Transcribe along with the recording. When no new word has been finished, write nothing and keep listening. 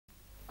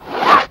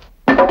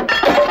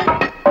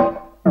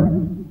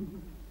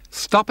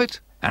Stoppit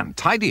and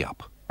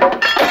Tidyup.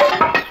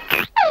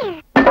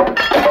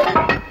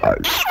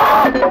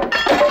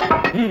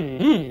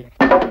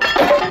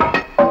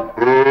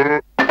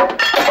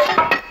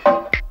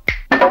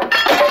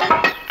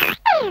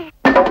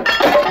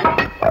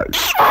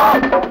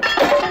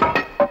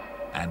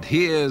 And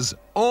here's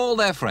all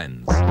their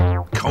friends.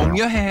 Comb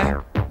your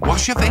hair,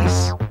 wash your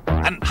face,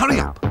 and hurry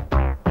up.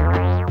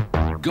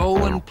 Go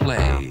and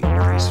play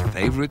with his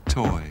favourite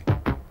toy.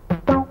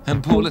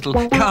 And poor little,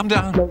 calm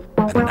down,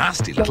 a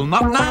nasty little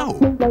not now.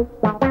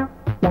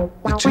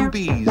 The two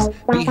bees,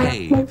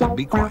 behave and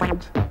be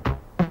quiet.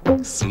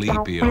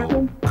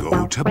 Sleepy-o,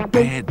 go to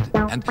bed.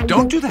 And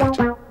don't do that.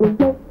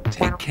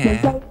 Take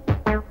care.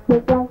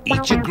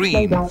 Eat your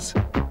greens.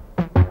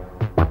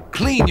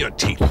 Clean your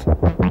teeth.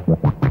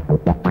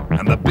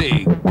 And the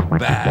big,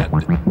 bad,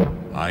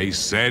 I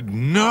said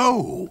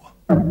no.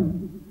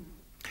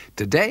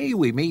 Today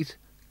we meet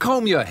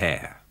Comb Your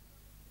Hair.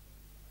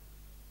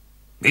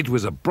 It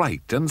was a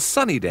bright and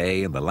sunny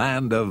day in the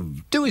land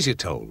of Do As You're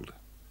Told.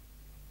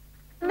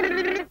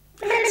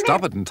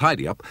 Stoppit and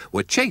Tidyup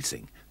were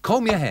chasing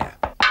Comb Your Hair.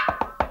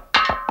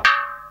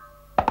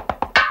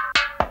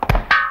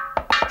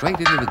 Straight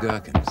into the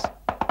gherkins.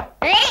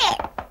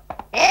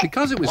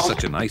 Because it was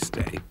such a nice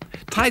day,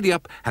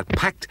 Tidyup had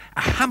packed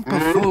a hamper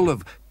full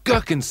of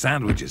gherkin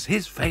sandwiches,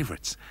 his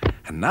favourites.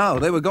 And now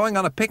they were going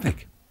on a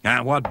picnic.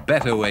 And what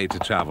better way to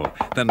travel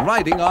than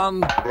riding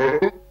on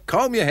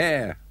Comb Your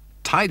Hair?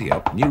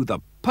 Tidyup knew the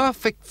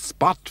perfect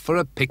spot for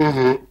a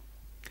picnic.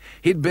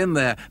 He'd been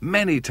there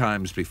many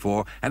times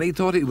before, and he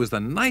thought it was the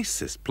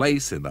nicest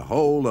place in the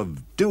whole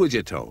of Do As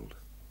You're Told.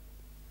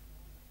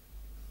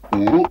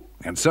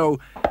 And so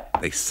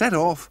they set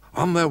off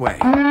on their way.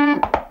 Oh,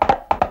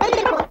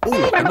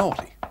 look, a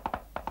naughty.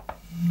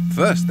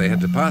 First, they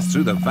had to pass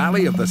through the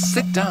valley of the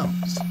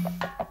sit-downs.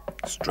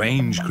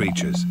 Strange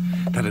creatures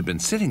that had been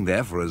sitting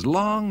there for as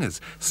long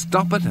as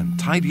Stoppit and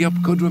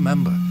Tidyup could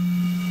remember.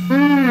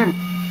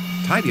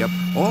 Tidyup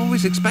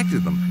always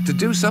expected them to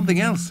do something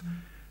else.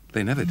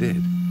 They never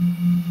did.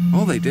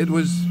 All they did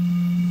was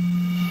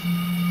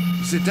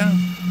sit down.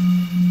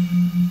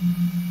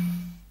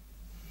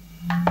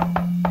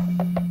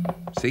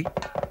 See?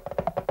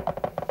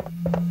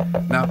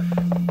 Now,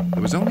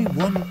 there was only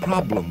one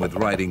problem with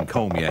riding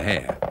Comb Your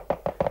Hair.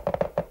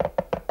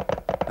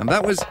 And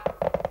that was,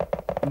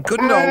 he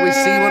couldn't always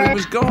see where he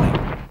was going.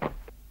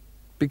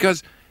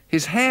 Because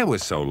his hair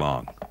was so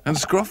long and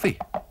scruffy.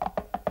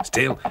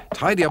 Still,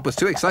 Tidyup was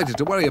too excited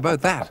to worry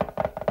about that.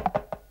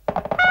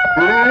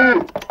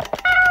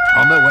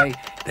 On their way,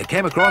 they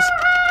came across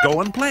Go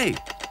and Play,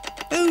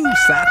 who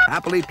sat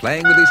happily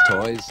playing with his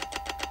toys.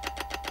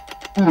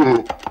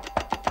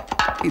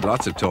 He'd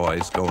lots of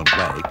toys, Go and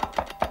Play.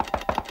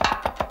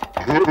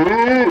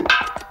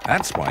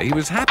 That's why he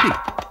was happy.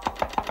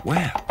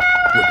 Well,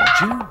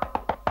 wouldn't you?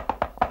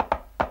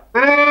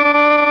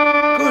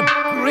 Good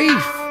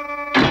grief!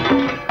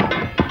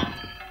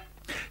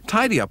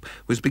 Tidyup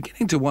was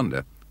beginning to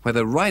wonder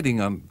whether riding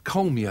on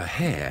Comb Your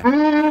Hair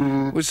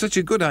was such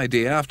a good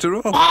idea after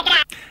all.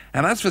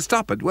 And as for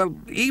Stoppit, well,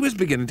 he was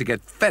beginning to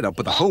get fed up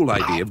with the whole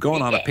idea of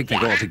going on a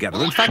picnic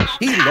altogether. In fact,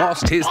 he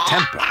lost his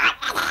temper.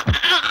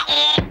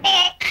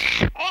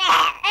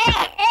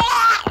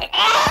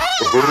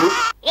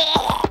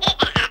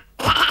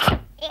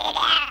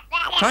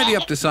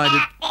 Tidyup decided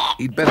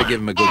he'd better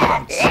give him a good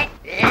bounce.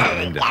 Calm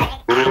him down.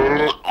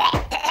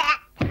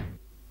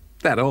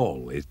 That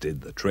always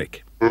did the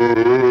trick.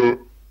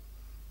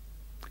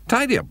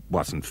 Tidyup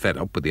wasn't fed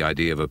up with the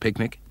idea of a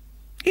picnic.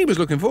 He was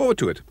looking forward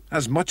to it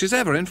as much as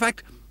ever. In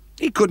fact,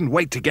 he couldn't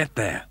wait to get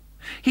there.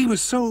 He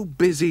was so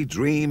busy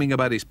dreaming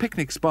about his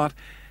picnic spot,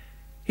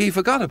 he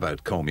forgot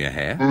about Comb Your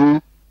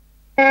Hair.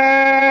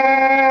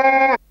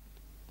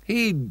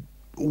 He'd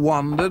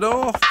wandered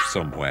off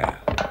somewhere.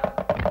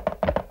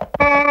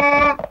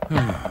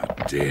 Oh,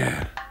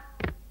 dear.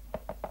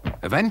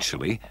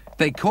 Eventually,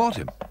 they caught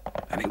him.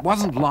 And it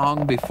wasn't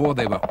long before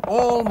they were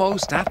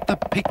almost at the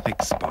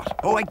picnic spot.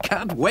 Oh, I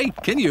can't wait,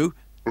 can you?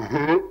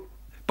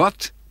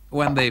 But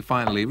when they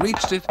finally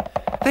reached it,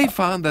 they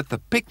found that the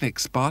picnic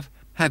spot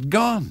had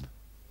gone.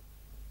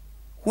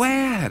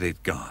 Where had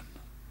it gone?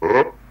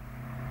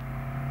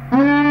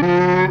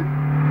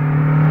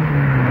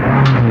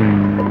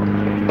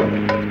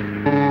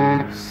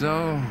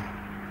 So,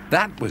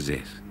 that was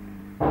it.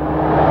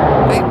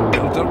 They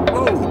built a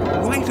road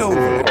right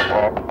over it.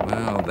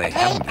 Well, they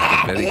hadn't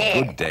had a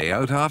very good day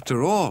out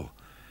after all.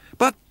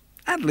 But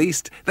at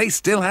least they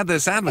still had their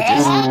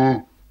sandwiches.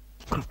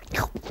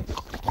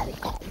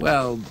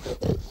 Well,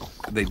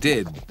 they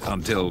did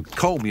until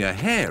Comb Your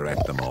Hair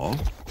ate them all.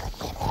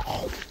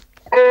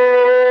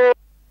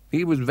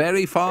 He was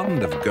very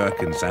fond of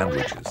gherkin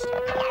sandwiches.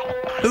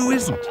 Who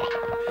isn't?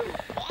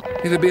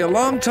 It'd be a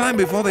long time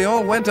before they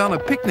all went on a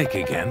picnic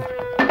again.